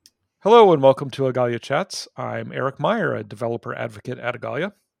Hello and welcome to Igalia Chats. I'm Eric Meyer, a developer advocate at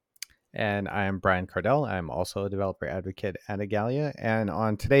Igalia. And I'm Brian Kardell. I'm also a developer advocate at Igalia. And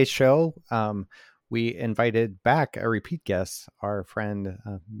on today's show, we invited back a repeat guest, our friend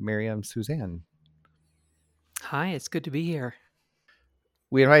Miriam Suzanne. Hi, it's good to be here.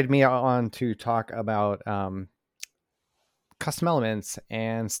 We invited me on to talk about custom elements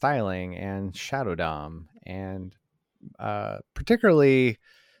and styling and Shadow DOM. And particularly,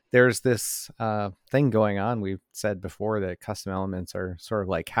 there's this thing going on. We've said before that custom elements are sort of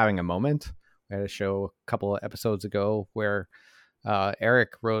like having a moment. We had a show a couple of episodes ago where Eric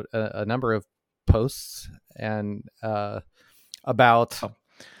wrote a number of posts and about.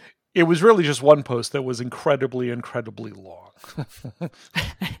 It was really just one post that was incredibly long.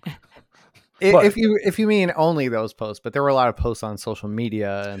 If you mean only those posts, but there were a lot of posts on social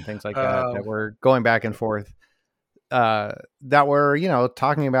media and things like that were going back and forth. That were,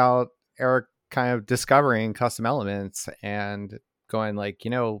 talking about Eric kind of discovering custom elements and going like,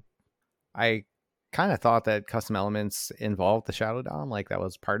 I kind of thought that custom elements involved the Shadow DOM, like that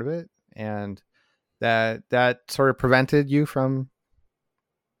was part of it. And that sort of prevented you from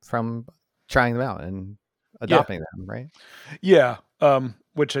trying them out and adopting them, right? Yeah.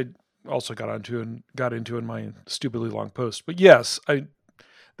 Which I also got into in my stupidly long post. But yes,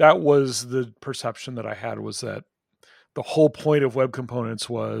 that was the perception that I had, was that the whole point of web components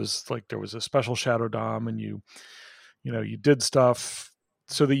was like there was a special Shadow DOM and you did stuff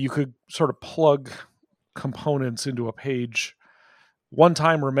so that you could sort of plug components into a page one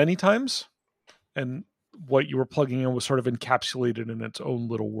time or many times. And what you were plugging in was sort of encapsulated in its own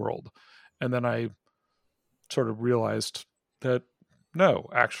little world. And then I sort of realized that no,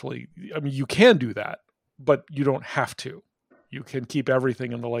 actually, I mean, you can do that, but you don't have to. You can keep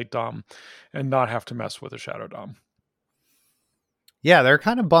everything in the light DOM and not have to mess with a Shadow DOM. Yeah, they're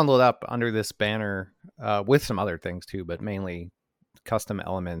kind of bundled up under this banner with some other things too, but mainly custom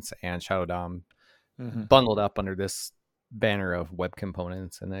elements and Shadow DOM bundled up under this banner of web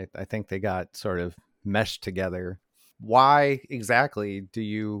components. And I think they got sort of meshed together. Why exactly do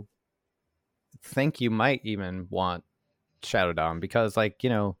you think you might even want Shadow DOM? Because like,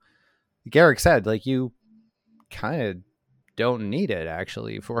 Garrick said, like you kind of don't need it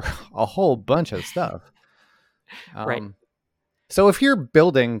actually for a whole bunch of stuff. Right. So if you're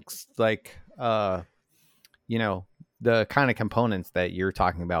building like, the kind of components that you're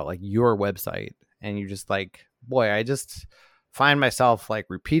talking about, like your website, and you just like, boy, I just find myself like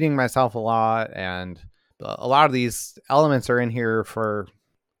repeating myself a lot. And a lot of these elements are in here for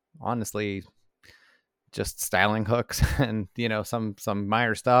honestly just styling hooks and, some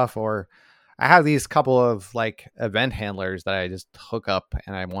Meyer stuff. Or I have these couple of like event handlers that I just hook up,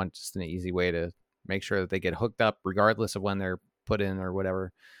 and I want just an easy way to make sure that they get hooked up regardless of when they're put in or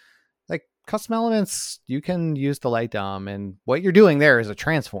whatever. Like custom elements, you can use the light DOM, and what you're doing there is a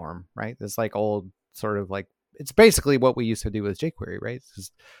transform, right? It's like old sort of like, it's basically what we used to do with jQuery, right? It's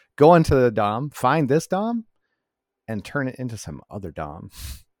just go into the DOM, find this DOM, and turn it into some other DOM.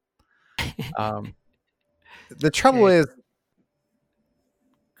 The trouble is,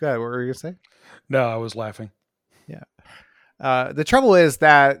 God, what were you gonna say? No, I was laughing. Yeah. The trouble is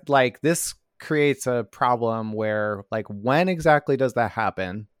that like this creates a problem where like when exactly does that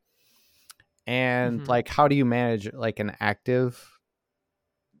happen? And like how do you manage like an active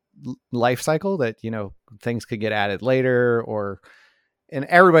life cycle that things could get added later, and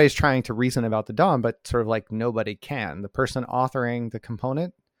everybody's trying to reason about the DOM, but sort of like nobody can. The person authoring the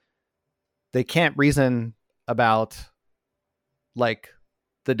component, they can't reason about like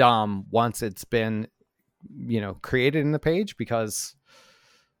the DOM once it's been created in the page, because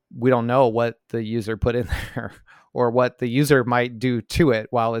we don't know what the user put in there or what the user might do to it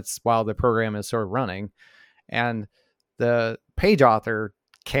while the program is sort of running. And the page author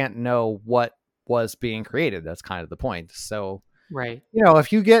can't know what was being created. That's kind of the point. So, right.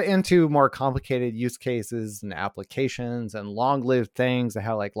 If you get into more complicated use cases and applications and long-lived things that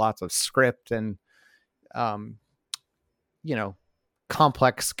have like lots of script and,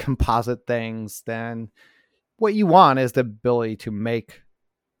 complex composite things, then what you want is the ability to make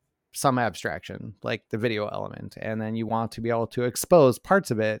some abstraction, like the video element. And then you want to be able to expose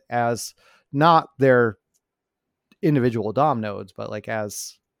parts of it as not their individual DOM nodes, but like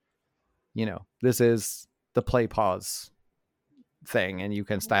as, this is the play pause thing, and you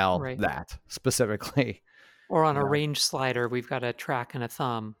can style that specifically. Or on a range slider, we've got a track and a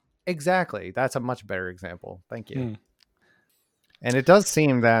thumb. Exactly. That's a much better example. Thank you. And it does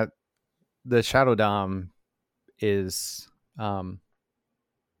seem that the Shadow DOM is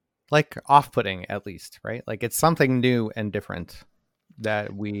like off-putting, at least, right? Like it's something new and different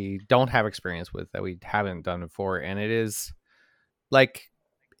that we don't have experience with, that we haven't done before. And it is like,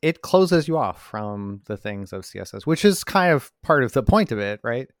 it closes you off from the things of CSS, which is kind of part of the point of it,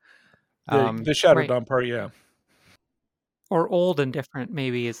 right? The Shadow Right. DOM part, yeah. Or old and different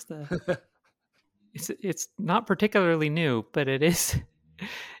maybe is the it's not particularly new, but it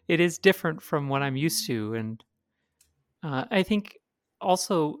is different from what I'm used to. And I think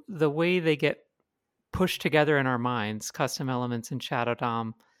also the way they get pushed together in our minds, custom elements and Shadow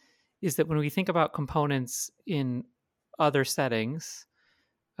DOM, is that when we think about components in other settings,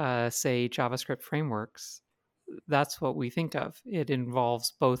 say JavaScript frameworks, that's what we think of. It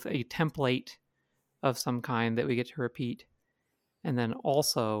involves both a template of some kind that we get to repeat, and then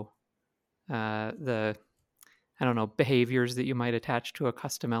also the, I don't know, behaviors that you might attach to a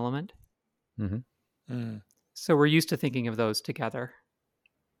custom element. Mm-hmm. Mm. So we're used to thinking of those together.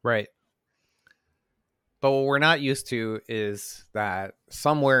 Right. But what we're not used to is that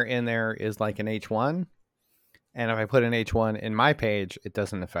somewhere in there is like an H1. And if I put an H1 in my page, it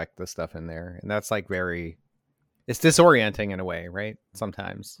doesn't affect the stuff in there. And that's like it's disorienting in a way, right?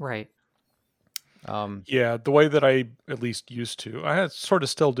 Sometimes. Right. Yeah, the way that I at least used to, I sort of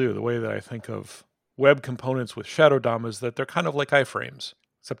still do, the way that I think of web components with Shadow DOM is that they're kind of like iframes,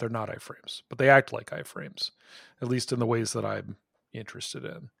 except they're not iframes, but they act like iframes, at least in the ways that I'm interested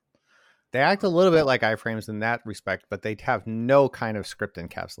in. They act a little bit like iframes in that respect, but they have no kind of script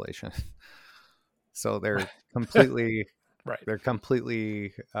encapsulation. So they're completely right. They're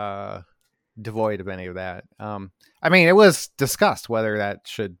completely devoid of any of that. I mean, it was discussed whether that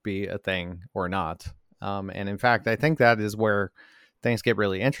should be a thing or not. And in fact, I think that is where things get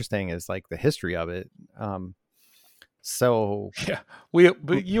really interesting, is like the history of it. So yeah,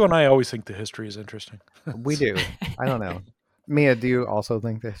 but you and I always think the history is interesting. We do. I don't know. Mia, do you also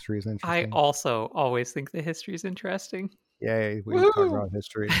think the history is interesting? I also always think the history is interesting. Yay, we talk about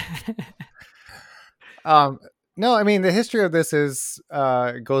history. No, I mean, the history of this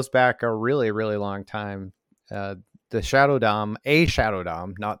goes back a really, really long time. The Shadow DOM,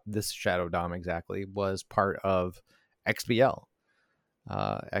 not this Shadow DOM exactly, was part of XBL.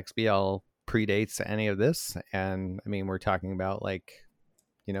 XBL predates any of this, and I mean, we're talking about like,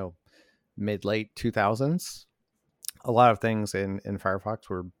 mid-late 2000s. A lot of things in Firefox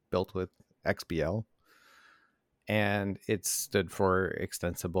were built with XBL, and it stood for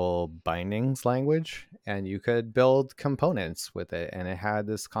Extensible Bindings Language, and you could build components with it, and it had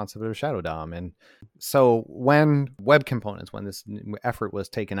this concept of Shadow DOM. And so when web components, when this effort was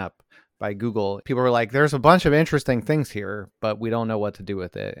taken up by Google, people were like, there's a bunch of interesting things here, but we don't know what to do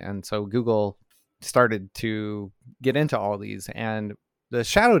with it. And so Google started to get into all these, and the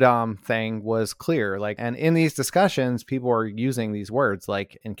Shadow DOM thing was clear. And in these discussions, people were using these words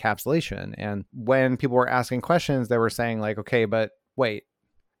like encapsulation. And when people were asking questions, they were saying like, okay, but wait,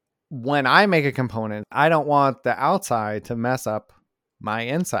 when I make a component, I don't want the outside to mess up my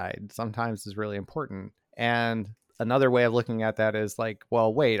inside. Sometimes is really important. And another way of looking at that is like,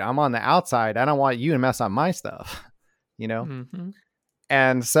 well, wait, I'm on the outside. I don't want you to mess up my stuff, Mm-hmm.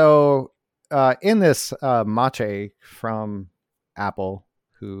 And so in this Mache from Apple,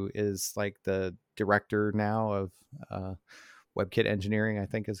 who is like the director now of WebKit engineering, I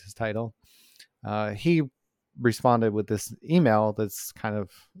think is his title. He responded with this email that's kind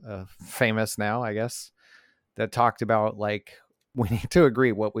of famous now, I guess, that talked about like, we need to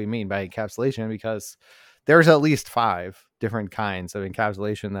agree what we mean by encapsulation, because there's at least 5 different kinds of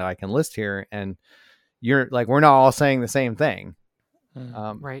encapsulation that I can list here. And you're like, we're not all saying the same thing.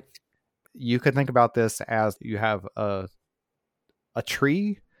 Right. You could think about this as you have a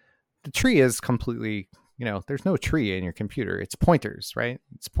tree. The tree is completely, there's no tree in your computer. It's pointers, right?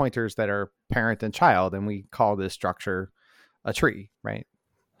 It's pointers that are parent and child. And we call this structure a tree, right?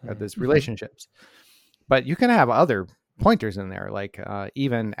 These relationships. But you can have other pointers in there. Like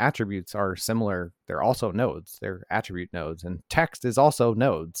even attributes are similar. They're also nodes. They're attribute nodes. And text is also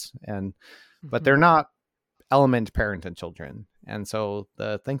nodes. But they're not element, parent, and children. And so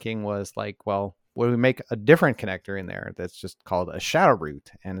the thinking was like, well, what do we make a different connector in there that's just called a shadow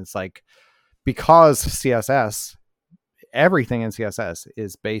root? And it's like, because CSS, everything in CSS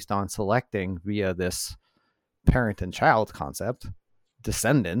is based on selecting via this parent and child concept,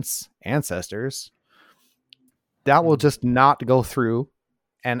 descendants, ancestors, that will just not go through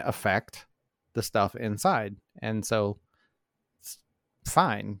and affect the stuff inside. And so it's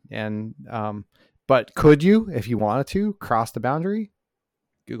fine. And, but could you, if you wanted to, cross the boundary?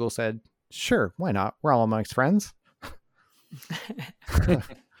 Google said, sure, why not? We're all amongst friends.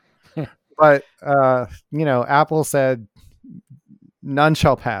 But, Apple said, none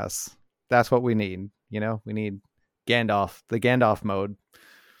shall pass. That's what we need. We need the Gandalf mode.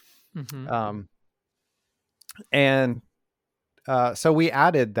 Mm-hmm. And so we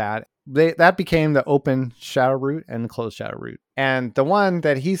added that. That became the open shadow root and the closed shadow root. And the one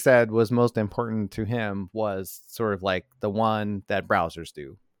that he said was most important to him was sort of like the one that browsers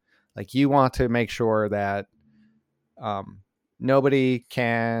do. Like you want to make sure that nobody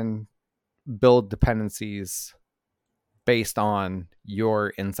can build dependencies based on your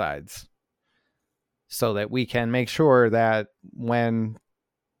insides, so that we can make sure that when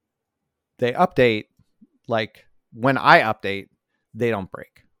they update, like when I update, they don't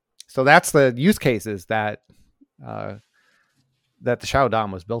break. So that's the use cases that the Shadow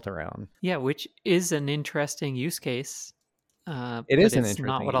DOM was built around. Yeah, which is an interesting use case. It but is an it's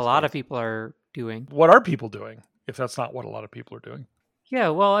not interesting what a use lot of case. people are doing. What are people doing if that's not what a lot of people are doing? Yeah,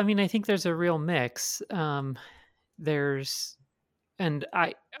 well, I mean, I think there's a real mix. There's, and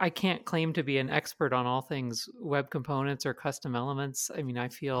I can't claim to be an expert on all things web components or custom elements. I mean, I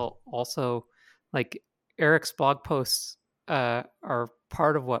feel also like Eric's blog posts are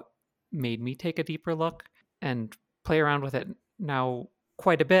part of what made me take a deeper look and play around with it now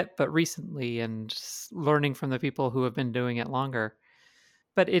quite a bit, but recently, and learning from the people who have been doing it longer.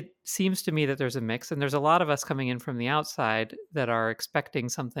 But it seems to me that there's a mix, and there's a lot of us coming in from the outside that are expecting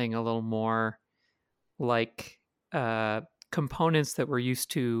something a little more like components that we're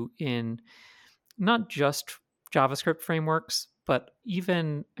used to in not just JavaScript frameworks, but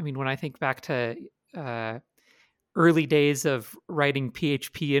even, I mean, when I think back to uh, early days of writing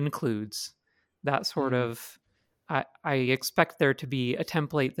PHP includes, that sort of, I expect there to be a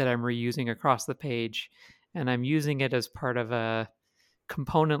template that I'm reusing across the page, and I'm using it as part of a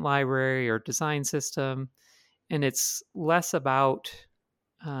component library or design system. And it's less about,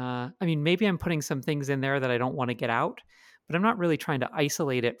 I mean, maybe I'm putting some things in there that I don't want to get out, but I'm not really trying to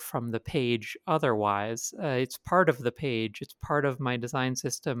isolate it from the page otherwise. It's part of the page, it's part of my design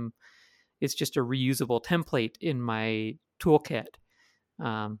system. It's just a reusable template in my toolkit.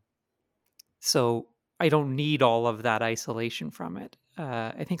 Um, so I don't need all of that isolation from it.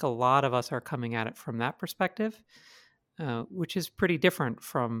 I think a lot of us are coming at it from that perspective, which is pretty different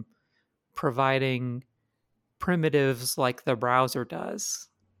from providing primitives like the browser does.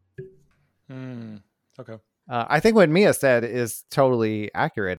 Okay. I think what Mia said is totally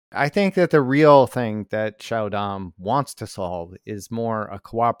accurate. I think that the real thing that Shadow DOM wants to solve is more a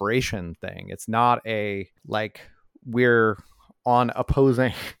cooperation thing. It's not a, like, we're on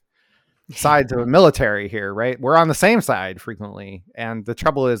opposing sides of a military here, right? We're on the same side frequently. And the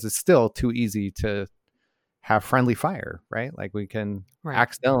trouble is, it's still too easy to have friendly fire, right? Like we can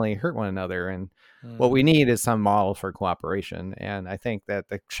accidentally hurt one another. And what we need is some model for cooperation. And I think that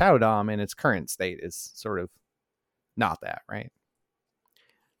the Shadow DOM in its current state is sort of not that, right?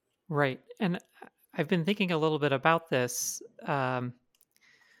 Right. And I've been thinking a little bit about this.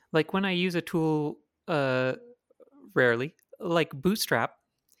 Like when I use a tool, rarely, like Bootstrap,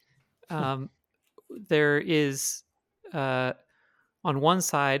 there is, on one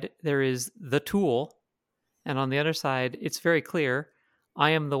side, there is the tool, and on the other side, it's very clear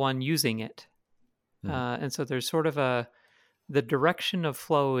I am the one using it. And so there's sort of the direction of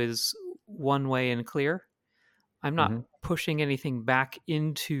flow is one way and clear. I'm not pushing anything back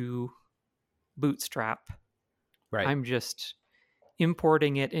into Bootstrap. Right. I'm just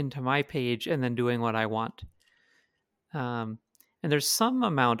importing it into my page and then doing what I want. And there's some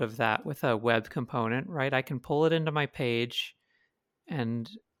amount of that with a web component, right? I can pull it into my page, and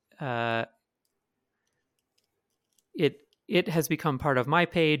it has become part of my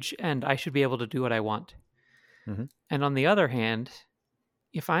page, and I should be able to do what I want. And on the other hand,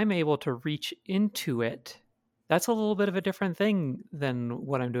 if I'm able to reach into it, that's a little bit of a different thing than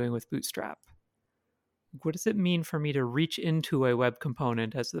what I'm doing with Bootstrap. What does it mean for me to reach into a web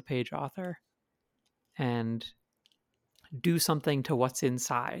component as the page author and do something to what's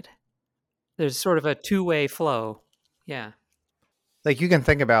inside? There's sort of a two-way flow. Yeah. Like you can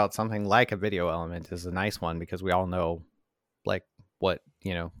think about something like a video element is a nice one, because we all know, like, what,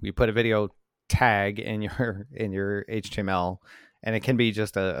 you put a video tag in your HTML, and it can be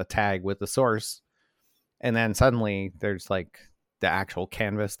just a tag with the source, and then suddenly there's like the actual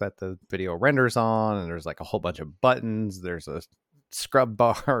canvas that the video renders on, and there's like a whole bunch of buttons, there's a scrub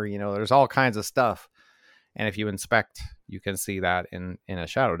bar, there's all kinds of stuff. And if you inspect, you can see that in a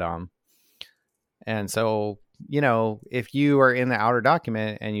Shadow DOM. And so, if you are in the outer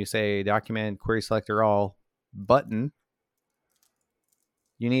document and you say document query selector all button,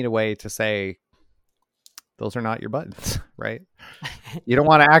 you need a way to say those are not your buttons, right? You don't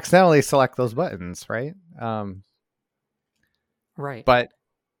want to accidentally select those buttons, right? Right. But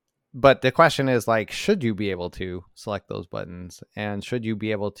but the question is like, should you be able to select those buttons, and should you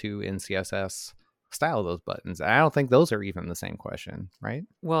be able to in CSS style those buttons? I don't think those are even the same question, right?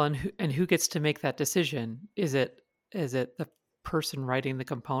 Well, and who gets to make that decision? Is it the person writing the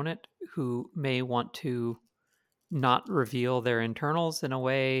component who may want to not reveal their internals in a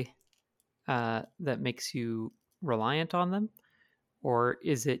way that makes you reliant on them? Or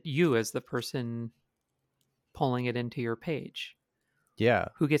is it you as the person pulling it into your page? Yeah.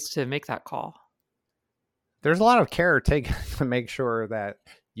 Who gets to make that call? There's a lot of care taken to make sure that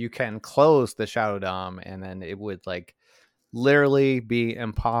you can close the shadow DOM, and then it would like literally be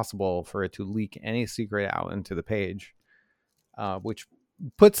impossible for it to leak any secret out into the page, which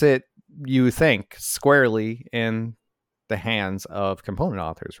puts it, you think, squarely in the hands of component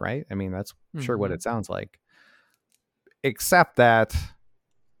authors, right? I mean, that's sure what it sounds like. Except that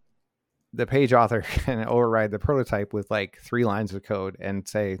the page author can override the prototype with like 3 lines of code and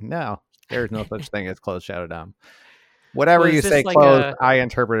say, no, there's no such thing as closed shadow DOM. Whatever you say like closed, I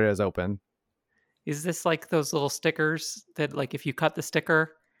interpret it as open. Is this like those little stickers that, like, if you cut the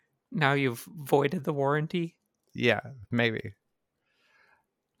sticker, now you've voided the warranty? Yeah, maybe.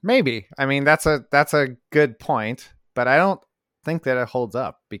 I mean, that's a good point, but I don't think that it holds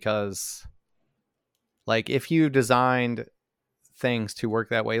up, because like if you designed things to work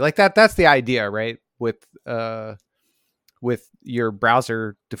that way, like that's the idea, right? With your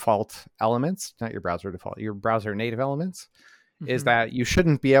browser default elements, not your browser default, your browser native elements, is that you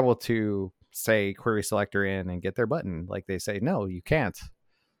shouldn't be able to say query selector in and get their button. Like they say, no, you can't.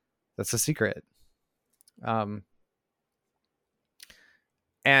 That's a secret. And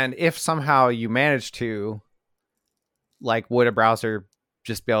if somehow you manage to, like, would a browser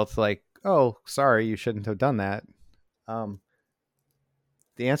just be able to like, oh, sorry, you shouldn't have done that?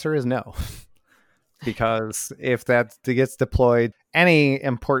 The answer is no. Because if that gets deployed, any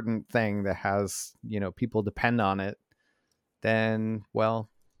important thing that has, people depend on it, then, well,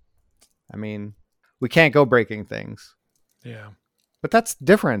 I mean, we can't go breaking things. Yeah. But that's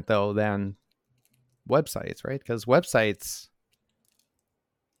different, though, than websites, right? Because websites,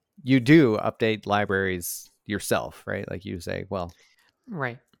 you do update libraries yourself, right? Like you say, well,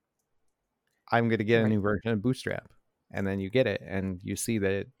 right, I'm going to get a new version of Bootstrap. And then you get it and you see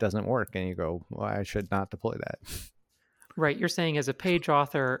that it doesn't work and you go, well, I should not deploy that. Right. You're saying as a page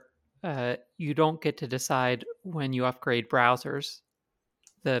author, you don't get to decide when you upgrade browsers.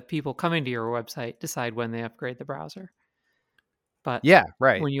 The people coming to your website decide when they upgrade the browser. But yeah,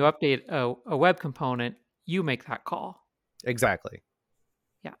 right. When you update a web component, you make that call. Exactly.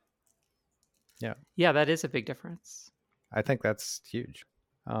 Yeah. Yeah. Yeah, that is a big difference. I think that's huge.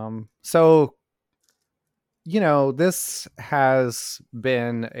 So, this has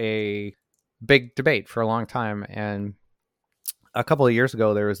been a big debate for a long time. And a couple of years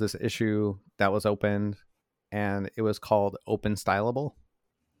ago, there was this issue that was opened, and it was called Open Stylable.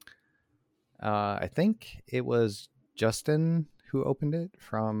 I think it was Justin who opened it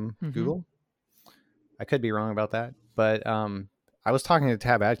from Google. I could be wrong about that, but I was talking to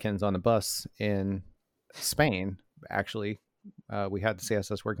Tab Adkins on the bus in Spain. Actually, we had the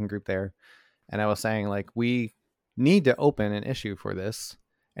CSS working group there, and I was saying, like, we need to open an issue for this.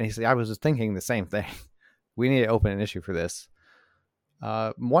 And he said, I was just thinking the same thing. We need to open an issue for this.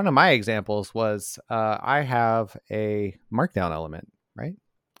 One of my examples was I have a markdown element, right?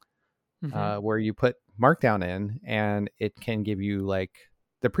 Where you put markdown in and it can give you like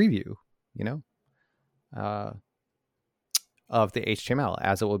the preview, of the HTML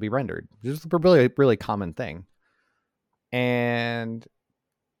as it will be rendered. This is a really, really common thing. And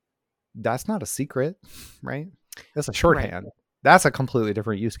that's not a secret, right? That's a shorthand. Right. That's a completely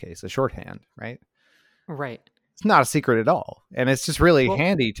different use case, a shorthand, right? Right. It's not a secret at all. And it's just really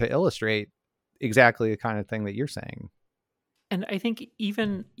handy to illustrate exactly the kind of thing that you're saying. And I think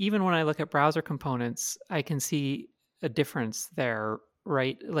even when I look at browser components, I can see a difference there,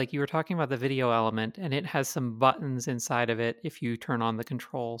 right? Like you were talking about the video element, and it has some buttons inside of it if you turn on the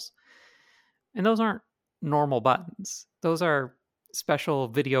controls. And those aren't normal buttons. Those are special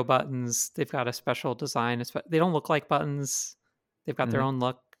video buttons. They've got a special design. They don't look like buttons. They've got their own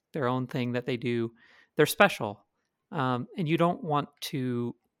look, their own thing that they do. They're special. And you don't want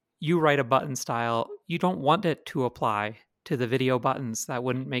to, you write a button style, you don't want it to apply to the video buttons. That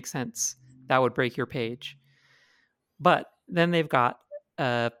wouldn't make sense. That would break your page. But then they've got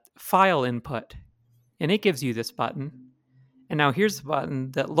a file input, and it gives you this button. And now here's the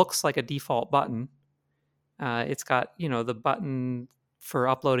button that looks like a default button. It's got, the button for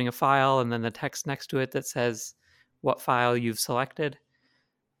uploading a file and then the text next to it that says what file you've selected.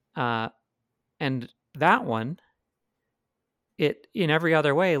 And that one it in every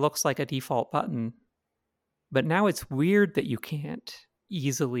other way looks like a default button, but now it's weird that you can't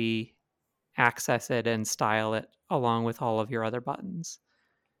easily access it and style it along with all of your other buttons,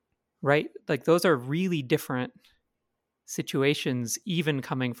 right? Like those are really different situations, even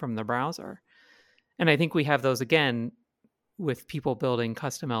coming from the browser. And I think we have those again with people building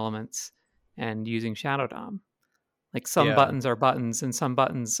custom elements and using Shadow DOM. Like some buttons are buttons and some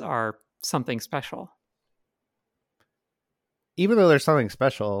buttons are something special. Even though there's something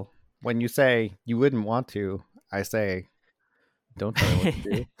special, when you say you wouldn't want to, I say, don't tell me what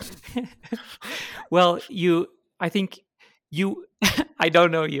to do. Well, I think you, I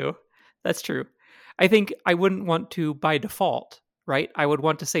don't know you. That's true. I think I wouldn't want to by default, right? I would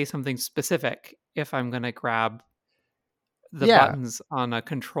want to say something specific if I'm going to grab the buttons on a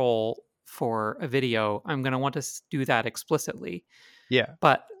control for a video. I'm going to want to do that explicitly. Yeah.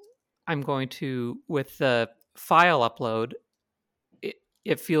 But I'm going to, with the file upload,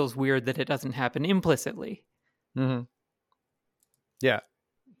 it feels weird that it doesn't happen implicitly. Mm-hmm. Yeah.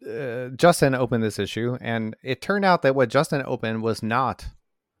 Justin opened this issue, and it turned out that what Justin opened was not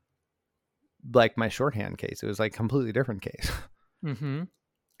like my shorthand case. It was like a completely different case. Mm-hmm.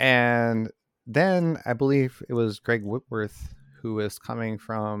 And then I believe it was Greg Whitworth who was coming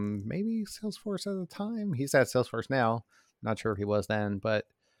from maybe Salesforce at the time. He's at Salesforce now. Not sure if he was then, but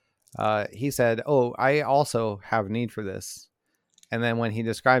he said, "Oh, I also have need for this." And then when he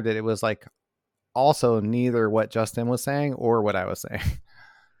described it, it was like also neither what Justin was saying or what I was saying.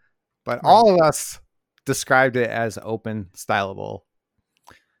 But all of us described it as open stylable.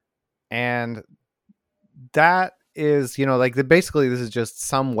 And that is, like basically this is just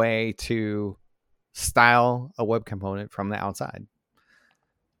some way to style a web component from the outside.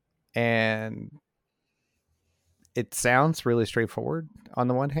 And it sounds really straightforward on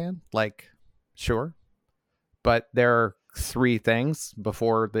the one hand, like, sure. But there are 3 things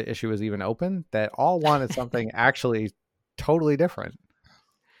before the issue was even open that all wanted something actually totally different.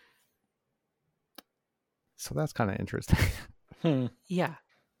 So that's kind of interesting. Yeah.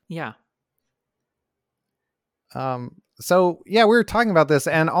 So yeah, we were talking about this,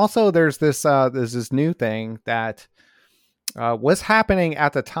 and also there's this new thing that was happening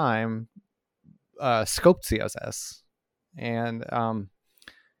at the time, scoped CSS, and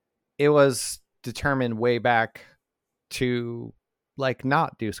it was determined way back to like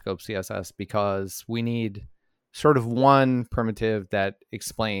not do scope CSS because we need sort of one primitive that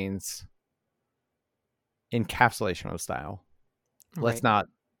explains encapsulation of style. Let's not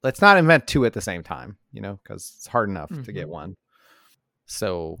invent 2 at the same time, because it's hard enough to get one.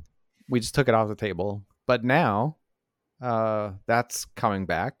 So we just took it off the table. But now that's coming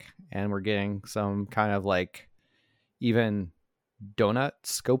back, and we're getting some kind of like even donut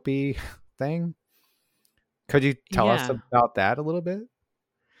scopy thing. Could you tell us about that a little bit?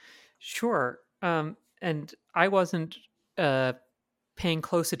 Sure. And I wasn't paying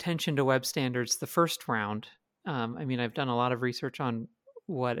close attention to web standards the first round. I mean, I've done a lot of research on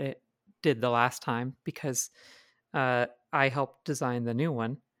what it did the last time because I helped design the new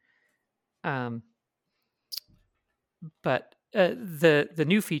one. But the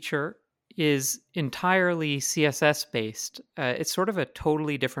new feature is entirely CSS based. It's sort of a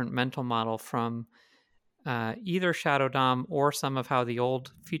totally different mental model from either Shadow DOM or some of how the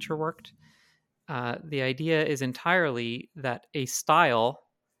old feature worked. The idea is entirely that a style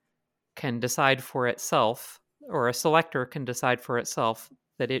can decide for itself, or a selector can decide for itself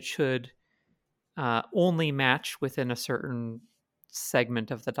that it should only match within a certain segment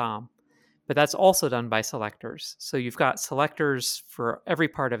of the DOM. But that's also done by selectors. So you've got selectors for every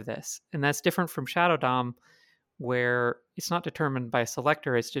part of this. And that's different from Shadow DOM, where it's not determined by a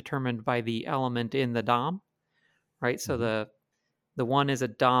selector, it's determined by the element in the DOM, right? So the one is a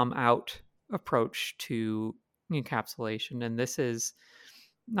DOM out approach to encapsulation. And this is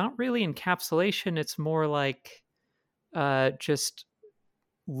not really encapsulation. It's more like just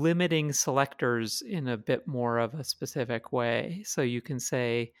limiting selectors in a bit more of a specific way. So you can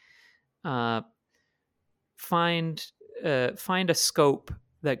say, find a scope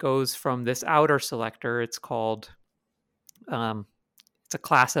that goes from this outer selector. It's called, it's a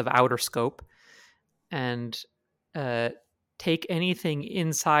class of outer scope, and take anything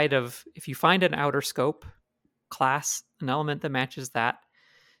inside of, if you find an outer scope class, an element that matches that,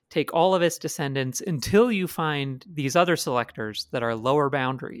 take all of its descendants until you find these other selectors that are lower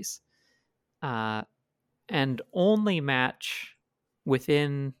boundaries, and only match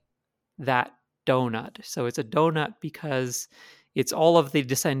within that donut. So it's a donut because it's all of the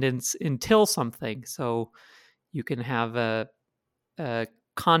descendants until something. So you can have a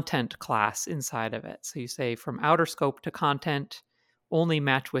content class inside of it. So you say from outer scope to content, only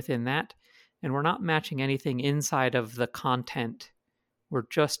match within that. And we're not matching anything inside of the content. We're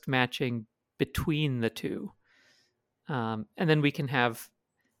just matching between the two. And then we can have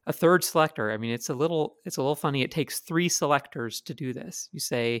a third selector. I mean, it's a little funny. It takes 3 selectors to do this. You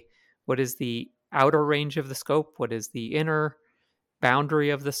say, what is the outer range of the scope? What is the inner boundary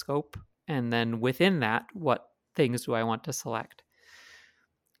of the scope? And then within that, what things do I want to select?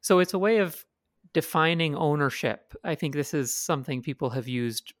 So it's a way of defining ownership. I think this is something people have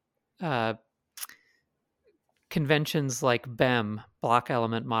used. Conventions like BEM, block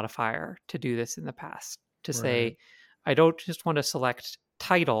element modifier, to do this in the past. To say, I don't just want to select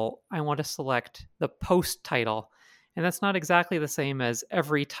title, I want to select the post title. And that's not exactly the same as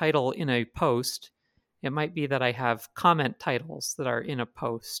every title in a post. It might be that I have comment titles that are in a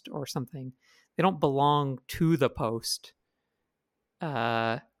post or something. They don't belong to the post.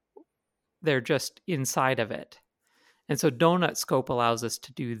 They're just inside of it. And so donut scope allows us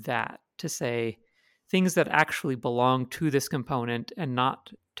to do that, to say things that actually belong to this component and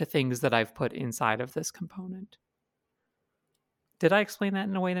not to things that I've put inside of this component. Did I explain that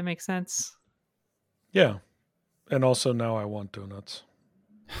in a way that makes sense? Yeah. And also now I want donuts.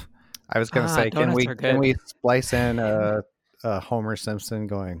 I was going to say, can we splice in a Homer Simpson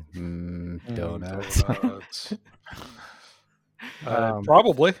going, donuts?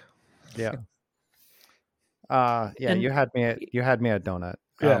 Probably. Yeah. You had me at donut.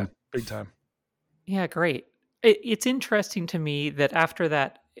 Yeah, big time. Yeah, great. It's interesting to me that after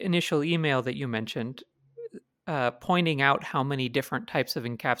that initial email that you mentioned, pointing out how many different types of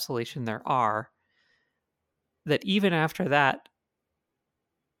encapsulation there are, that even after that,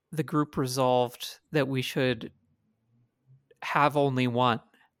 the group resolved that we should have only one.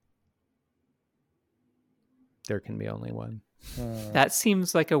 There can be only one. That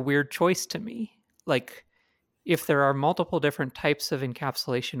seems like a weird choice to me. Like, if there are multiple different types of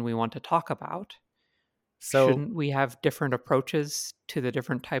encapsulation we want to talk about, shouldn't we have different approaches to the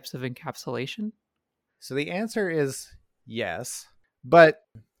different types of encapsulation? So the answer is yes. But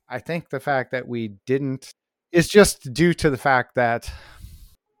I think the fact that we didn't is just due to the fact that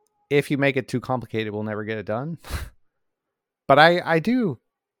if you make it too complicated, we'll never get it done. But I do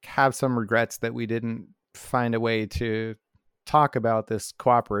have some regrets that we didn't find a way to talk about this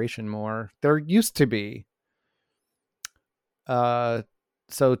cooperation more. There used to be.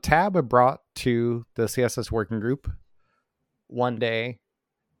 So Tab brought to the CSS working group one day,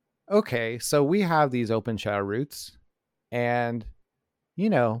 okay, so we have these open shadow roots, and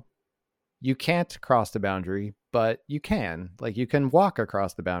you can't cross the boundary, but you can. Like, you can walk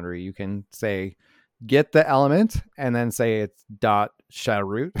across the boundary. You can say, get the element, and then say it's dot shadow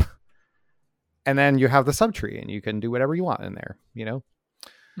root. And then you have the subtree, and you can do whatever you want in there,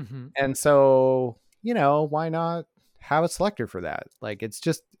 Mm-hmm. And so, why not have a selector for that? Like,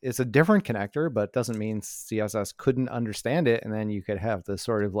 it's a different connector, but doesn't mean CSS couldn't understand it. And then you could have this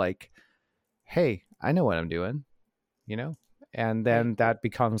sort of like, hey, I know what I'm doing, and then that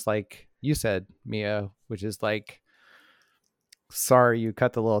becomes, like you said, Mia, which is like, sorry, you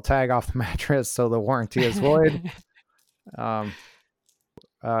cut the little tag off the mattress, so the warranty is void. And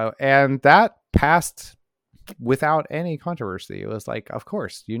that passed without any controversy. It was like, of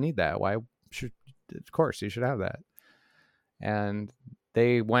course you need that. Of course you should have that. And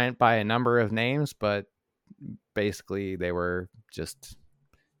they went by a number of names, but basically they were just,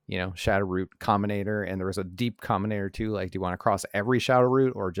 shadow root combinator. And there was a deep combinator too. Like, do you want to cross every shadow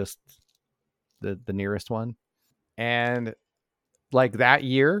root or just the nearest one? And like that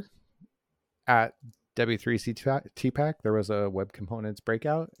year at W3C TPAC, there was a web components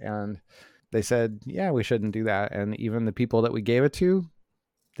breakout, and they said, yeah, we shouldn't do that. And even the people that we gave it to,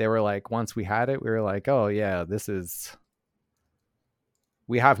 they were like, once we had it, we were like, oh yeah,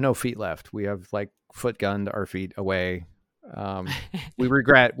 we have no feet left. We have like foot gunned our feet away.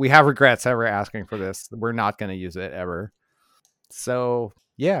 We have regrets ever asking for this. We're not going to use it ever. So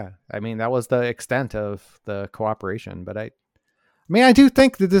yeah, I mean, that was the extent of the cooperation. But I do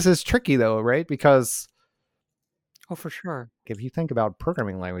think that this is tricky though, right? Because for sure, if you think about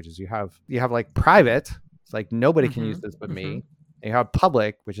programming languages, you have like private, it's like nobody can use this but me. And you have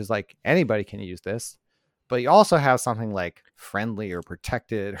public, which is like anybody can use this. But you also have something like friendly or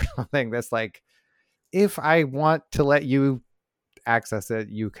protected or something that's like, if I want to let you access it,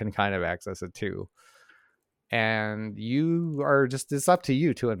 you can kind of access it too. And it's up to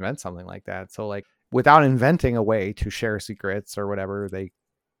you to invent something like that. So like, without inventing a way to share secrets or whatever,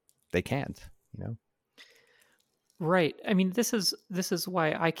 they can't, Right. I mean, this is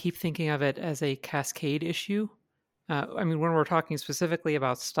why I keep thinking of it as a cascade issue. I mean, when we're talking specifically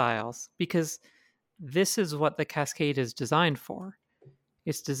about styles, because this is what the Cascade is designed for.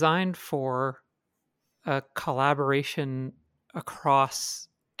 It's designed for a collaboration across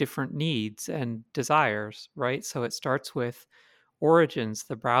different needs and desires, right? So it starts with origins.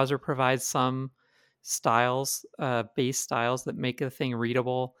 The browser provides some styles, base styles that make the thing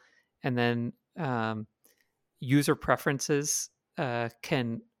readable, and then user preferences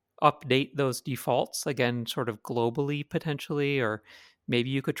can update those defaults again, sort of globally potentially, or maybe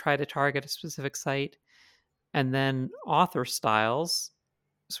you could try to target a specific site. And then author styles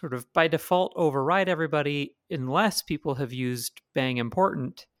sort of by default override everybody unless people have used bang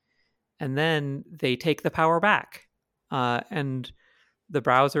important, and then they take the power back. And the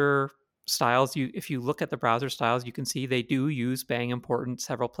browser styles, if you look at the browser styles, you can see they do use bang important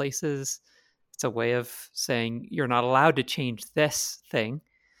several places. It's a way of saying you're not allowed to change this thing.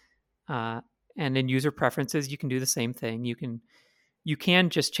 And in user preferences, you can do the same thing. You can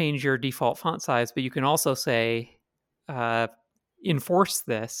just change your default font size, but you can also say enforce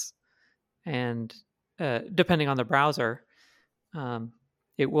this, and depending on the browser,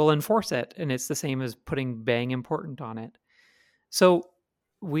 it will enforce it, and it's the same as putting bang important on it. So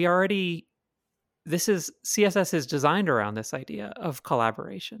CSS is designed around this idea of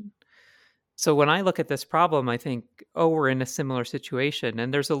collaboration. So when I look at this problem, I think, oh, we're in a similar situation,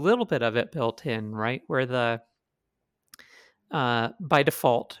 and there's a little bit of it built in, right? Where by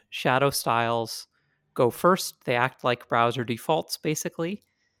default, shadow styles go first. They act like browser defaults, basically.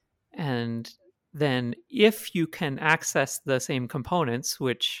 And then if you can access the same components,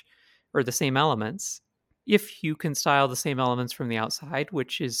 or the same elements, if you can style the same elements from the outside,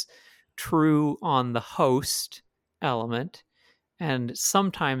 which is true on the host element, and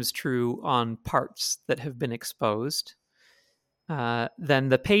sometimes true on parts that have been exposed, then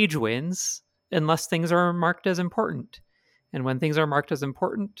the page wins unless things are marked as important. And when things are marked as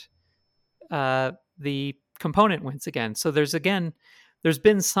important, the component wins again. So there's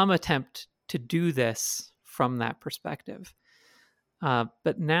been some attempt to do this from that perspective.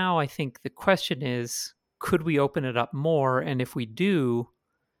 But now I think the question is, could we open it up more? And if we do,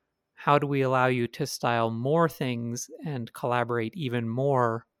 how do we allow you to style more things and collaborate even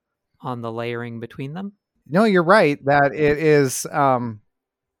more on the layering between them? No, you're right that it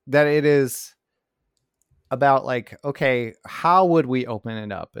is about like, okay, how would we open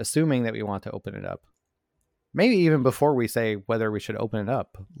it up? Assuming that we want to open it up. Maybe even before we say whether we should open it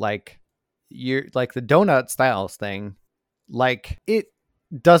up, like you're like the donut styles thing, like it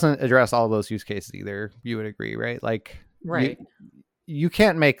doesn't address all those use cases either. You would agree, right? Like, right. You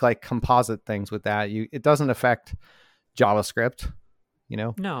can't make like composite things with that. It doesn't affect JavaScript, you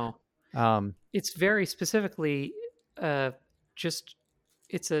know? No. It's very specifically just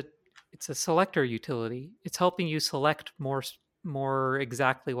it's a selector utility. It's helping you select more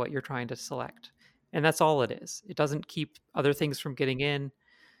exactly what you're trying to select, and that's all it is. It doesn't keep other things from getting in.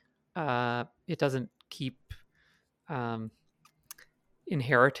 It doesn't keep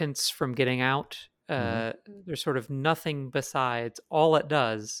inheritance from getting out. There's sort of nothing besides. All it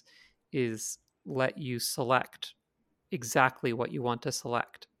does is let you select exactly what you want to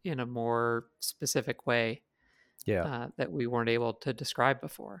select in a more specific way that we weren't able to describe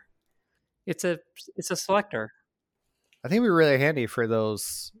before. It's a selector. I think we're really handy for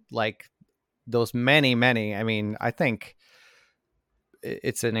those, like those many. I mean, I think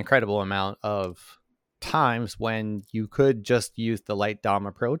it's an incredible amount of times when you could just use the light DOM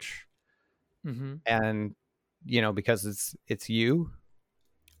approach, and because it's you,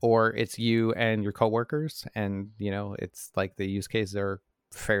 or it's you and your coworkers, and it's like the use cases are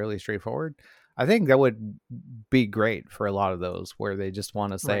fairly straightforward. I think that would be great for a lot of those where they just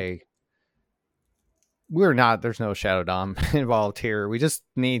want to say, there's no shadow DOM involved here. We just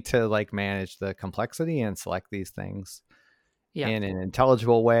need to like manage the complexity and select these things in an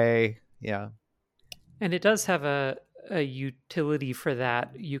intelligible way. Yeah. And it does have a utility for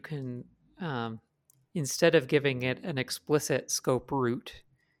that. You can, instead of giving it an explicit scope root,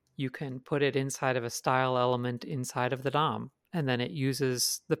 you can put it inside of a style element inside of the DOM, and then it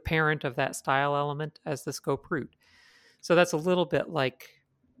uses the parent of that style element as the scope root. So that's a little bit like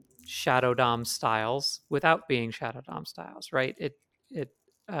shadow DOM styles without being shadow DOM styles, right? It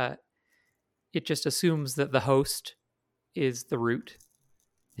just assumes that the host is the root,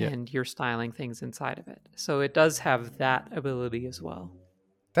 and you're styling things inside of it. So it does have that ability as well.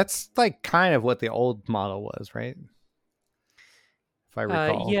 That's like kind of what the old model was, right? If I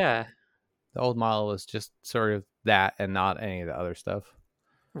recall. Yeah. The old model was just sort of that and not any of the other stuff.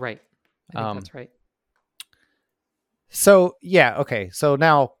 Right. I think that's right. So, yeah, okay. So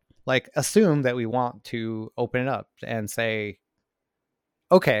now like assume that we want to open it up and say,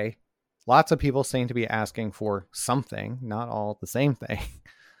 okay, lots of people seem to be asking for something, not all the same thing.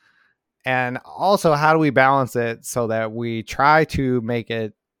 And also, how do we balance it so that we try to make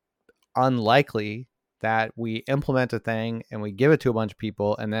it unlikely that we implement a thing and we give it to a bunch of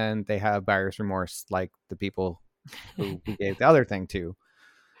people and then they have buyer's remorse like the people who we gave the other thing to?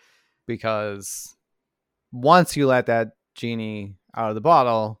 Because once you let that genie out of the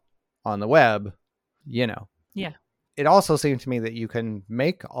bottle on the web, Yeah. It also seemed to me that you can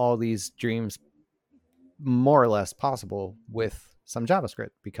make all these dreams more or less possible with some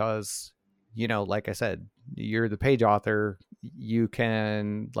JavaScript because, like I said, you're the page author. You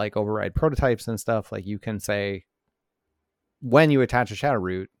can like override prototypes and stuff. Like you can say, when you attach a shadow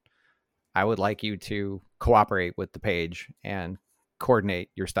root, I would like you to cooperate with the page and coordinate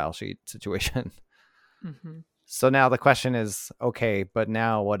your style sheet situation. Mm-hmm. So now the question is, okay, but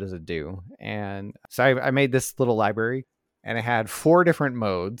now what does it do? And so I made this little library and it had 4 different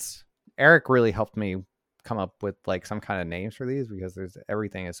modes. Eric really helped me come up with like some kind of names for these because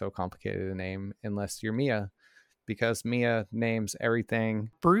everything is so complicated to name unless you're Mia, because Mia names everything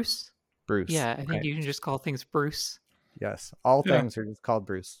Bruce. Bruce. Yeah, I think you can just call things Bruce. Yes, all things are just called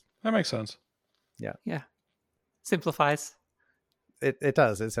Bruce. That makes sense. Yeah. Simplifies. It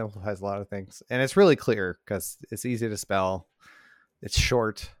does. It simplifies a lot of things. And it's really clear because it's easy to spell. It's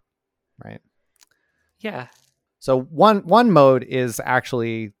short, right? Yeah. So one mode is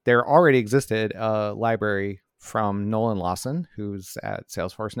actually, there already existed a library from Nolan Lawson, who's at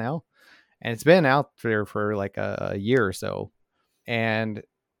Salesforce now. And it's been out there for like a year or so. And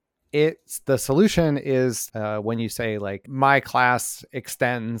the solution is when you say like, my class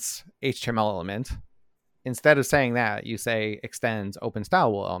extends HTML element. Instead of saying that, you say extends open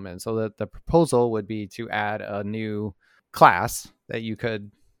stylable element. So that the proposal would be to add a new class that you could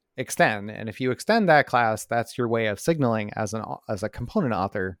extend. And if you extend that class, that's your way of signaling as a component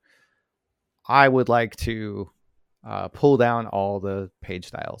author, I would like to pull down all the page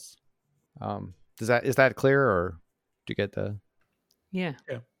styles. Is that clear, or do you get the? Yeah.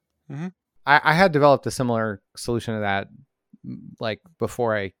 Mm-hmm. I had developed a similar solution to that like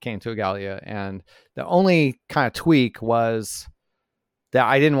before I came to Igalia, and the only kind of tweak was that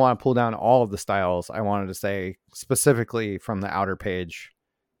I didn't want to pull down all of the styles. I wanted to say specifically from the outer page,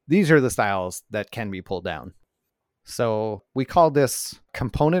 these are the styles that can be pulled down. So we called this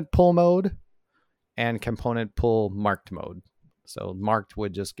component pull mode and component pull marked mode. So marked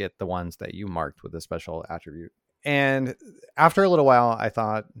would just get the ones that you marked with a special attribute. And after a little while, I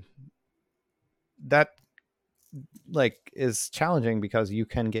thought that like is challenging because you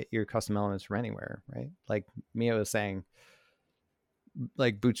can get your custom elements from anywhere, right? Like Mia was saying,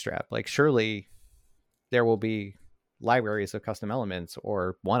 like Bootstrap, like surely there will be libraries of custom elements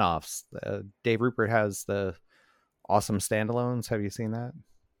or one-offs. Dave Rupert has the awesome standalones. Have you seen that?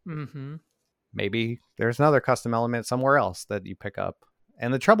 Mm-hmm. Maybe there's another custom element somewhere else that you pick up.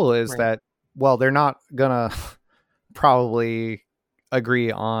 And the trouble is Right. that, well, they're not gonna probably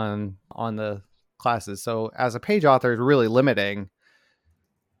agree on the classes. So as a page author, it's really limiting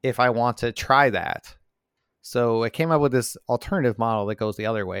if I want to try that. So I came up with this alternative model that goes the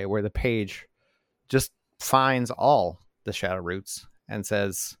other way, where the page just finds all the shadow roots and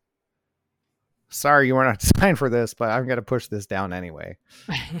says, sorry, you were not designed for this, but I'm going to push this down anyway.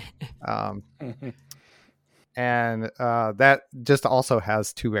 And that just also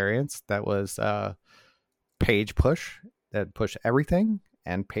has 2 variants. That was page push, that push everything,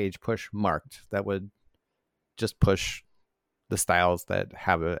 and page push marked, that would just push the styles that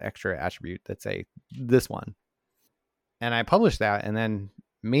have an extra attribute that say this one. And I published that, and then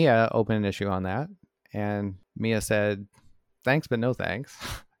Mia opened an issue on that, and Mia said, thanks, but no thanks.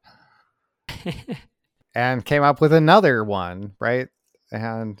 And came up with another one, right?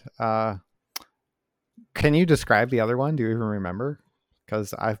 And can you describe the other one? Do you even remember?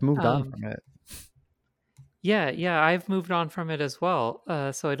 Because I've moved on from it. Yeah, I've moved on from it as well.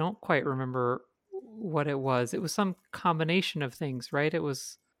 So I don't quite remember what it was. It was some combination of things, right? It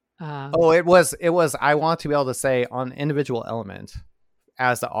was. It was. I want to be able to say on individual element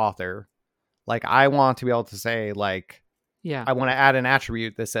as the author, like I want to be able to say like, yeah, I want to add an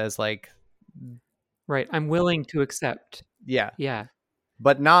attribute that says like, right, I'm willing to accept. Yeah. Yeah.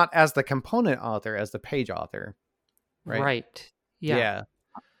 But not as the component author, as the page author. Right. Yeah.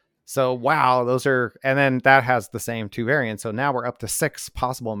 So, wow, those are, and then that has the same 2 variants. So now we're up to 6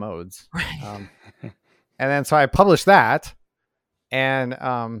 possible modes. Right. And then, so I published that, and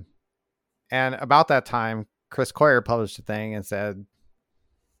about that time, Chris Coyer published a thing and said,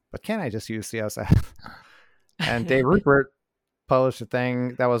 but can't I just use CSS? And Dave Rupert published a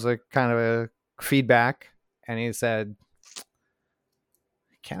thing that was a kind of a feedback, and he said,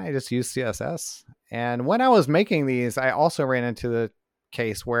 "Can I just use CSS?" And when I was making these, I also ran into the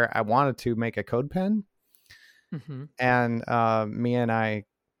case where I wanted to make a code pen, and me and I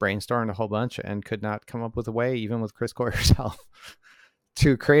brainstormed a whole bunch and could not come up with a way, even with Chris Coyer's help,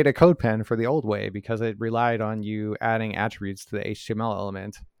 to create a code pen for the old way, because it relied on you adding attributes to the HTML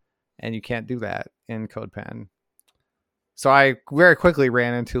element, and you can't do that in CodePen. So I very quickly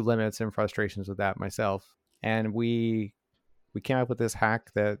ran into limits and frustrations with that myself, and we came up with this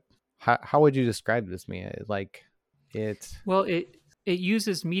hack that, how would you describe this, Mia? Like, well, it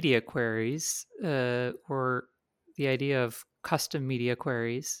uses media queries, or the idea of custom media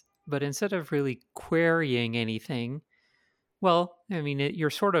queries, but instead of really querying anything, well, I mean, you're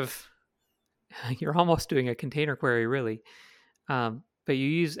almost doing a container query, really. But you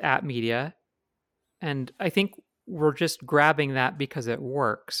use at media, and I think we're just grabbing that because it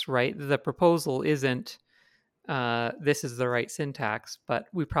works, right? The proposal isn't this is the right syntax, but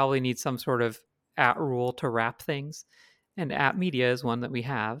we probably need some sort of at rule to wrap things. And at media is one that we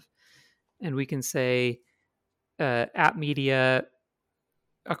have. And we can say at media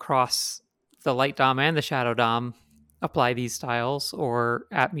across the light DOM and the shadow DOM apply these styles, or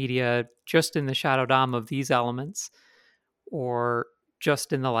at media just in the shadow DOM of these elements, or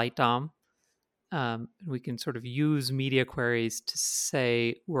just in the light DOM. We can sort of use media queries to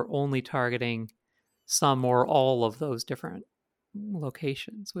say we're only targeting some or all of those different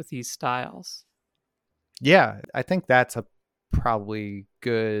locations with these styles. Yeah, I think that's a probably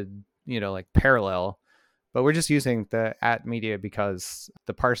good, like parallel, but we're just using the at media because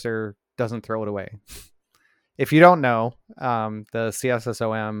the parser doesn't throw it away. If you don't know, the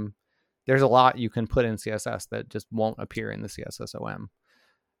CSSOM, there's a lot you can put in CSS that just won't appear in the CSSOM,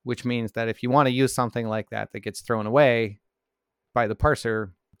 which means that if you want to use something like that that gets thrown away by the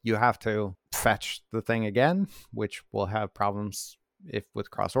parser, you have to fetch the thing again, which will have problems if with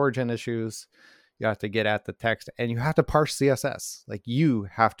cross-origin issues. You have to get at the text, and you have to parse CSS. Like, you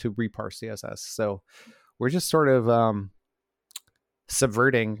have to reparse CSS. So we're just sort of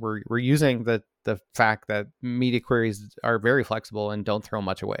subverting. We're using the fact that media queries are very flexible and don't throw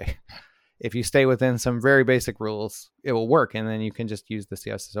much away. If you stay within some very basic rules, it will work, and then you can just use the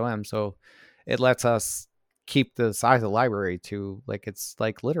CSSOM. So it lets us keep the size of the library to, like, it's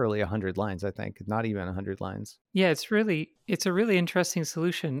like literally 100 lines, I think, not even 100 lines. Yeah, it's a really interesting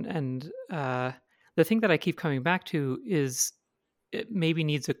solution. And the thing that I keep coming back to is it maybe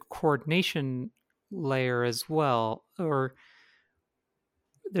needs a coordination layer as well, or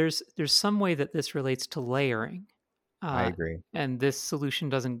there's some way that this relates to layering. I agree. And this solution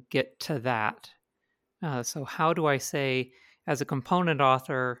doesn't get to that. So how do I say, as a component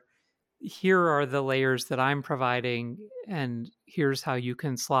author, here are the layers that I'm providing, and here's how you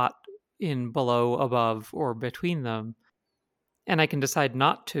can slot in below, above, or between them. And I can decide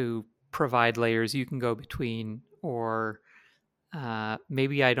not to provide layers you can go between, or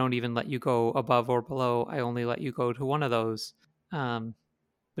maybe I don't even let you go above or below. I only let you go to one of those.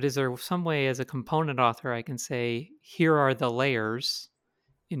 But is there some way as a component author I can say, here are the layers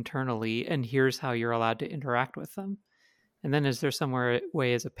internally, and here's how you're allowed to interact with them? And then is there somewhere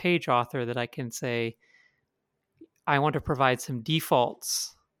way as a page author that I can say, I want to provide some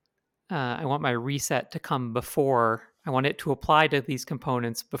defaults. I want my reset to come before. I want it to apply to these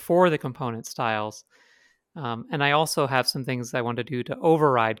components before the component styles. And I also have some things I want to do to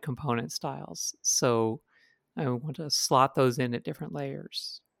override component styles. So I want to slot those in at different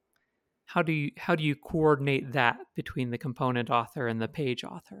layers. How do you coordinate that between the component author and the page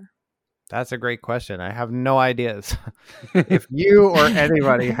author? That's a great question. I have no ideas. If you or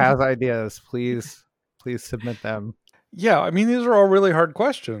anybody has ideas, please submit them. Yeah, I mean, these are all really hard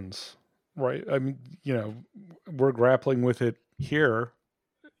questions, right? I mean, we're grappling with it here,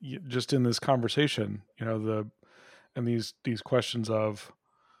 just in this conversation. And these questions of,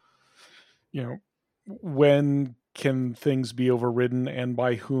 when can things be overridden, and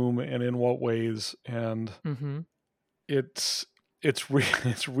by whom, and in what ways, and it's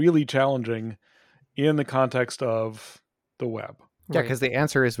really challenging in the context of the web. Yeah, because the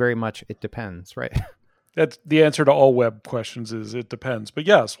answer is very much it depends, right? That's the answer to all web questions, is it depends. But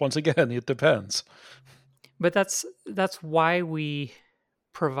yes, once again, it depends. But that's why we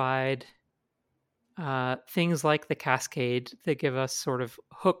provide things like the cascade that give us sort of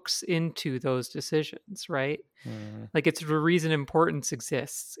hooks into those decisions, right? Like, it's the reason importance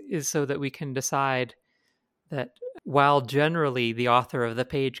exists, is so that we can decide that while generally the author of the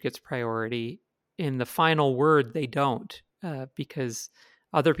page gets priority, in the final word they don't, because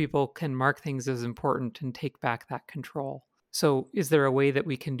other people can mark things as important and take back that control. So is there a way that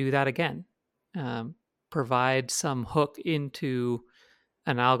we can do that again? Provide some hook into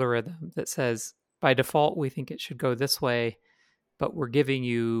an algorithm that says, by default, we think it should go this way, but we're giving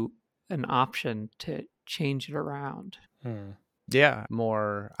you an option to change it around. Yeah,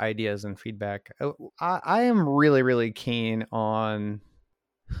 more ideas and feedback. I am really, really keen on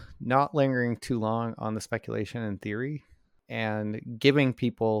not lingering too long on the speculation and theory and giving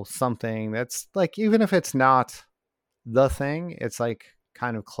people something that's like, even if it's not the thing, it's like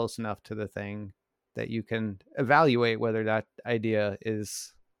kind of close enough to the thing that you can evaluate whether that idea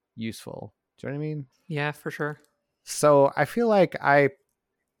is useful. Do you know what I mean? Yeah, for sure. So I feel like I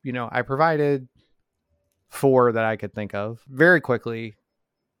provided 4 that I could think of. Very quickly,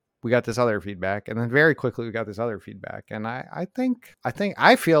 we got this other feedback, and then very quickly we got this other feedback. And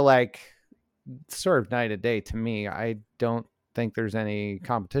I feel like sort of night and day to me. I don't think there's any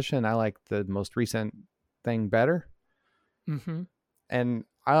competition. I like the most recent thing better. Mm-hmm. And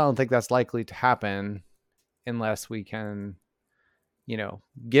I don't think that's likely to happen unless we can,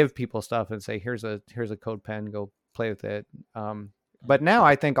 give people stuff and say, here's a code pen, go play with it. But now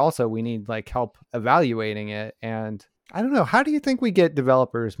I think also we need like help evaluating it. And I don't know, how do you think we get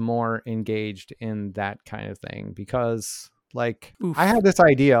developers more engaged in that kind of thing? Because like I had this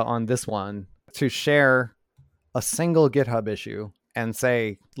idea on this one to share a single GitHub issue and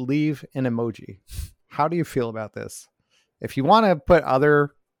say, leave an emoji. How do you feel about this? If you want to put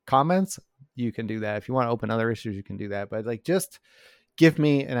other comments, you can do that. If you want to open other issues, you can do that. But like, just give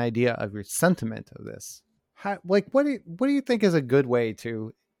me an idea of your sentiment of this. What do you think is a good way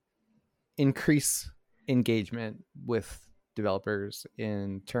to increase engagement with developers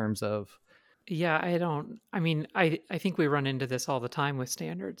in terms of? Yeah, I think we run into this all the time with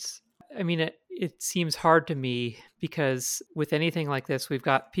standards. I mean, it seems hard to me because with anything like this, we've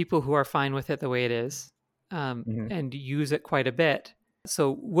got people who are fine with it the way it is, and use it quite a bit.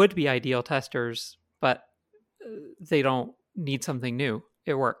 So would be ideal testers, but they don't need something new.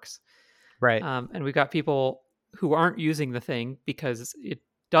 It works. Right. And we've got people who aren't using the thing because it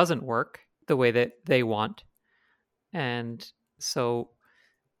doesn't work the way that they want. And so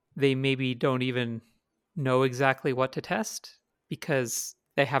they maybe don't even know exactly what to test because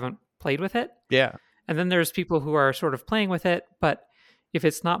they haven't played with it. Yeah. And then there's people who are sort of playing with it, but if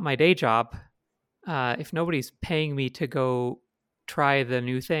it's not my day job, if nobody's paying me to go try the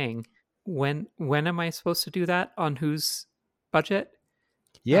new thing, when am I supposed to do that? On whose budget?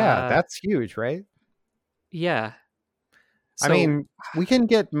 Yeah, that's huge, right? Yeah. So, I mean, we can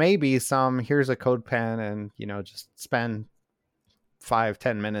get maybe some, here's a code pen and, just spend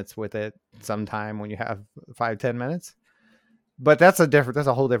 5-10 minutes with it sometime when you have 5-10 minutes. But that's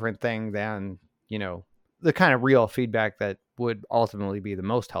a whole different thing than, the kind of real feedback that would ultimately be the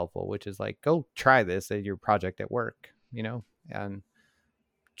most helpful, which is like, go try this at your project at work, and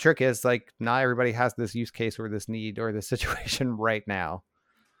trick is like, not everybody has this use case or this need or this situation right now.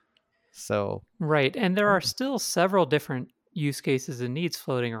 So, right. And there are still several different use cases and needs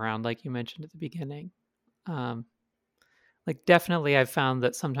floating around, like you mentioned at the beginning. Like definitely I've found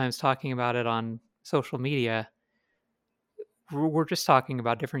that sometimes talking about it on social media, we're just talking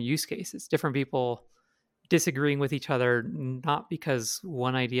about different use cases, different people disagreeing with each other, not because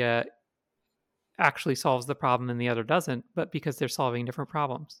one idea actually solves the problem and the other doesn't, but because they're solving different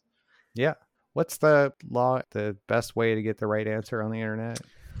problems. Yeah. What's the best way to get the right answer on the internet?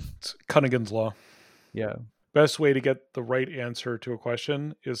 It's Cunningham's law. Yeah. Best way to get the right answer to a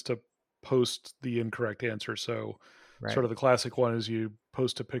question is to post the incorrect answer. So sort of the classic one is you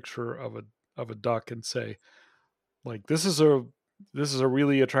post a picture of a duck and say, like, this is a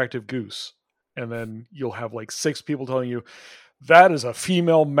really attractive goose. And then you'll have like 6 people telling you, that is a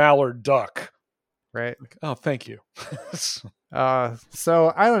female mallard duck. Right. Like, oh, thank you. So I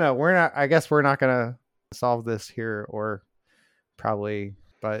don't know. I guess we're not going to solve this here, or probably,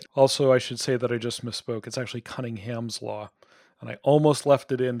 but also I should say that I just misspoke. It's actually Cunningham's law. And I almost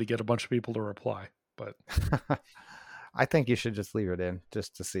left it in to get a bunch of people to reply, but I think you should just leave it in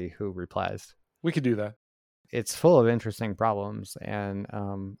just to see who replies. We could do that. It's full of interesting problems, and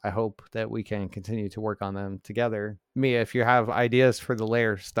I hope that we can continue to work on them together. Mia, if you have ideas for the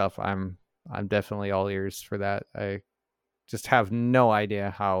layer stuff, I'm definitely all ears for that. I just have no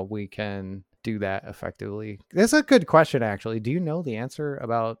idea how we can do that effectively. That's a good question, actually. Do you know the answer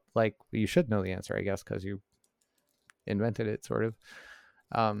about, like, you should know the answer, I guess, because you invented it, sort of.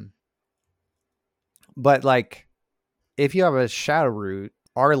 But like, if you have a shadow root,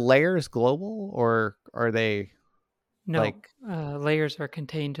 are layers global, or are they? No, layers are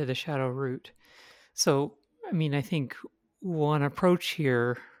contained to the shadow root. So, I mean, I think one approach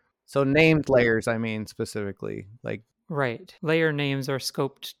here. So named layers, I mean, specifically, like. Right. Layer names are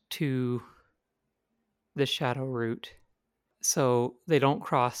scoped to the shadow root, so they don't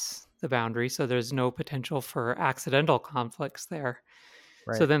cross the boundary, so there's no potential for accidental conflicts there.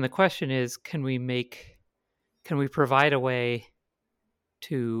 Right. So then the question is, can we provide a way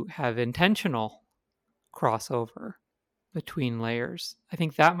to have intentional crossover between layers? I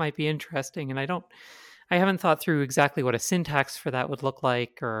think that might be interesting, and I haven't thought through exactly what a syntax for that would look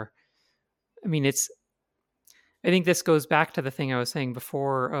like, or I mean, I think this goes back to the thing I was saying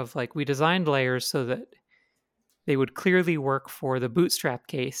before of like we designed layers so that they would clearly work for the Bootstrap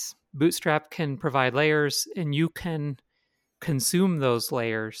case. Bootstrap can provide layers, and you can consume those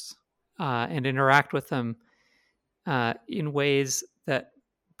layers and interact with them in ways that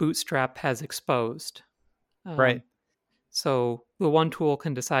Bootstrap has exposed. Right. So the one tool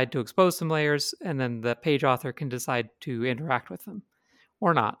can decide to expose some layers, and then the page author can decide to interact with them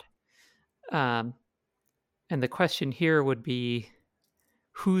or not. And the question here would be,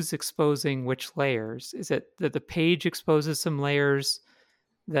 who's exposing which layers? Is it that the page exposes some layers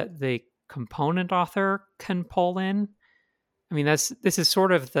that the component author can pull in? I mean, this is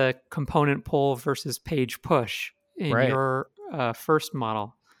sort of the component pull versus page push in Right. your first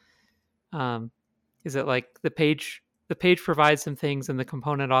model. Is it like the page provides some things and the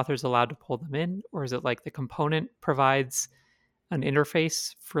component author is allowed to pull them in, or is it like the component provides an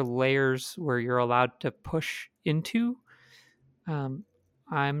interface for layers where you're allowed to push into?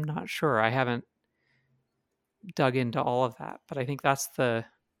 I'm not sure. I haven't dug into all of that, but I think that's the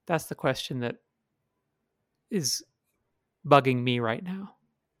question that is bugging me right now.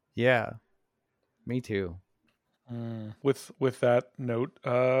 Yeah, me too. With that note,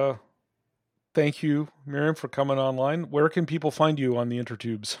 thank you, Miriam, for coming online. Where can people find you on the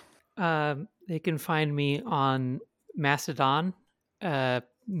intertubes? They can find me on Mastodon,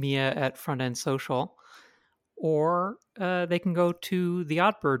 Mia at Front End Social, or they can go to the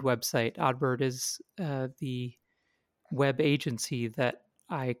Oddbird website. Oddbird is the web agency that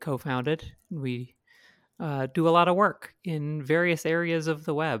I co-founded. We do a lot of work in various areas of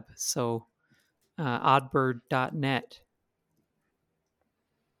the web. So oddbird.net.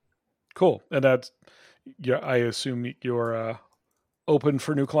 Cool. And that's, yeah, I assume you're open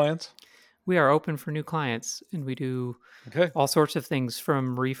for new clients? We are open for new clients, and we do all sorts of things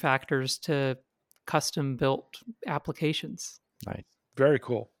from refactors to custom built applications. Nice. Very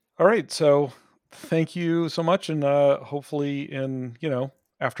cool. All right. So thank you so much. And hopefully in,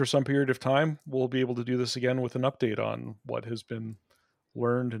 after some period of time, we'll be able to do this again with an update on what has been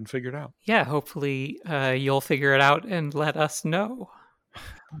learned and figured out. Yeah, hopefully you'll figure it out and let us know.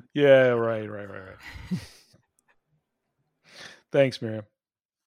 Yeah, right. Thanks, Miriam.